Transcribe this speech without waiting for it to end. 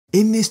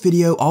In this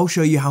video, I'll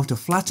show you how to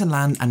flatten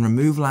land and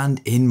remove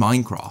land in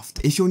Minecraft.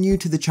 If you're new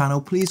to the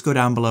channel, please go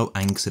down below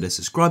and consider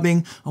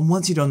subscribing. And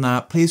once you've done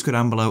that, please go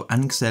down below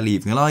and consider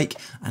leaving a like.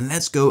 And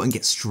let's go and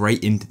get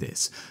straight into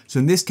this. So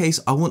in this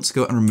case, I want to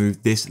go and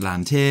remove this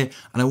land here.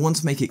 And I want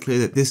to make it clear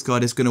that this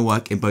guide is going to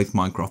work in both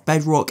Minecraft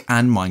Bedrock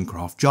and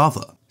Minecraft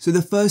Java. So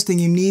the first thing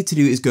you need to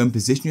do is go and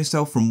position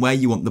yourself from where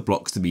you want the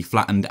blocks to be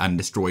flattened and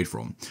destroyed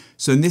from.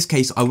 So in this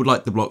case, I would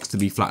like the blocks to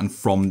be flattened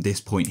from this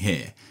point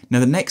here.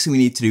 Now the next thing we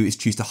need to do is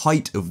choose the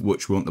height of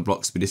which we want the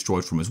blocks to be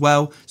destroyed from as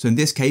well. So in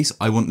this case,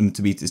 I want them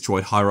to be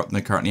destroyed higher up than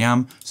I currently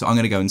am. So I'm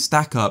going to go and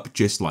stack up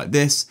just like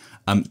this,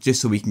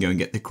 just so we can go and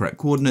get the correct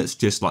coordinates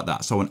just like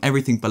that. So I want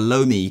everything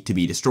below me to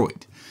be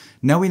destroyed.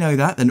 Now we know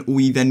that, then all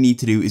we then need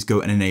to do is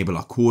go and enable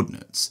our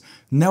coordinates.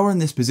 Now we're in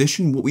this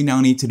position, what we now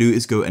need to do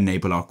is go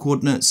enable our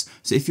coordinates.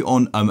 So if you're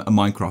on a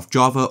Minecraft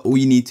Java, all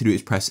you need to do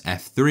is press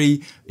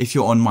F3. If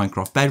you're on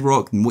Minecraft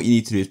Bedrock, then what you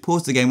need to do is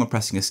pause the game while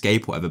pressing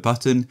escape, whatever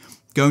button,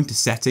 go into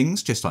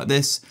settings, just like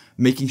this,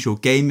 making sure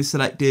game is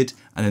selected,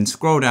 and then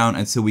scroll down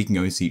until we can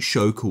go and see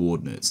show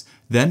coordinates.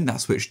 Then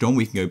that's switched on,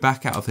 we can go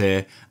back out of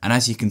here, and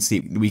as you can see,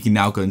 we can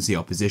now go and see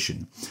our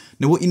position.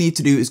 Now what you need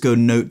to do is go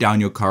note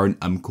down your current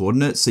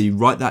coordinates. So you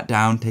write that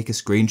down, take a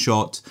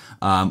screenshot,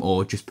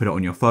 or just put it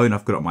on your phone.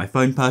 I've got it on my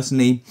phone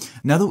personally.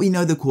 Now that we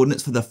know the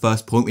coordinates for the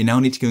first point, we now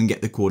need to go and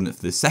get the coordinates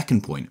for the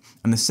second point.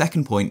 And the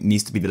second point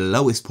needs to be the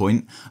lowest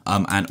point,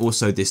 and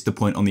also the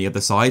point on the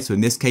other side. So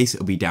in this case,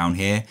 it'll be down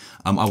here.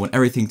 I want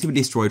everything to be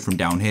destroyed from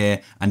down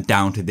here and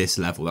down to this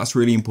level. That's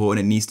really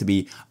important. It needs to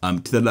be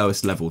to the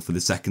lowest level for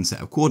the second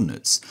set of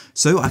coordinates.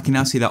 So I can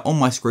now see that on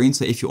my screen.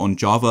 So if you're on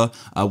Java,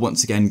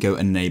 once again, go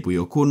and enable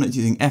your coordinates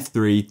using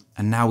F3,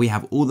 and now we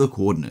have all the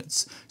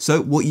coordinates.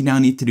 So what you now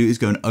need to do is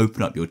go and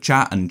open up your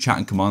chat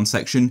and command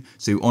section.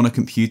 So on a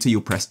computer,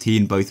 you'll press T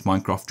in both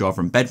Minecraft,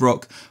 Java and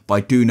Bedrock, but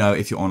I do know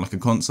if you're on like a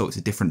console, it's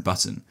a different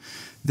button.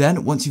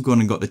 Then once you've gone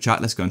and got the chat,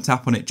 let's go and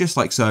tap on it just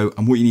like so.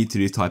 And what you need to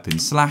do is type in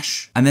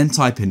 / and then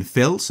type in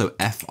fill, so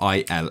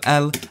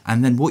F-I-L-L.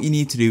 And then what you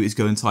need to do is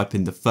go and type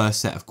in the first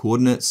set of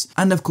coordinates.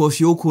 And of course,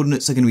 your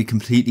coordinates are going to be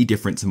completely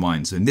different to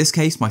mine. So in this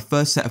case, my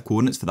first set of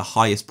coordinates for the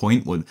highest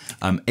point was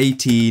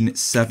 18,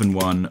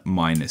 71,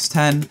 minus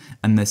 10.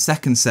 And the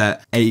second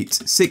set, 8,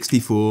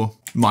 64,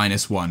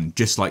 minus 1,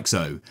 just like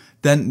so.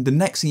 Then the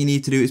next thing you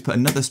need to do is put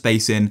another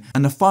space in,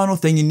 and the final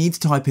thing you need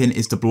to type in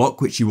is the block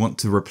which you want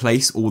to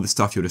replace all the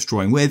stuff you're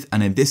destroying with,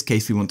 and in this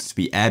case we want it to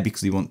be air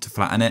because we want to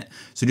flatten it.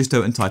 So just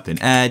go and type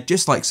in air,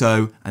 just like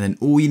so, and then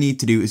all you need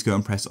to do is go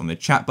and press on the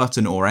chat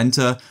button or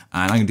enter,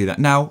 and I'm going to do that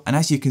now, and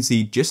as you can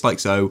see, just like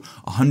so,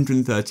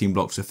 113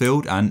 blocks are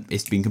filled, and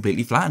it's been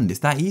completely flattened. It's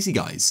that easy,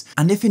 guys.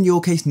 And if in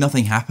your case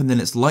nothing happened, then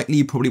it's likely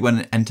you probably went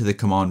and entered the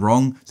command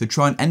wrong, so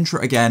try and enter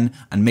it again,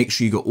 and make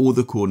sure you got all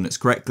the coordinates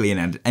correctly and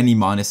add any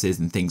minuses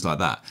and things like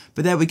that.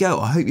 But there we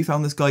go. I hope you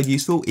found this guide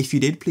useful. If you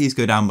did, please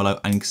go down below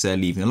and consider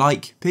leaving a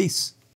like. Peace.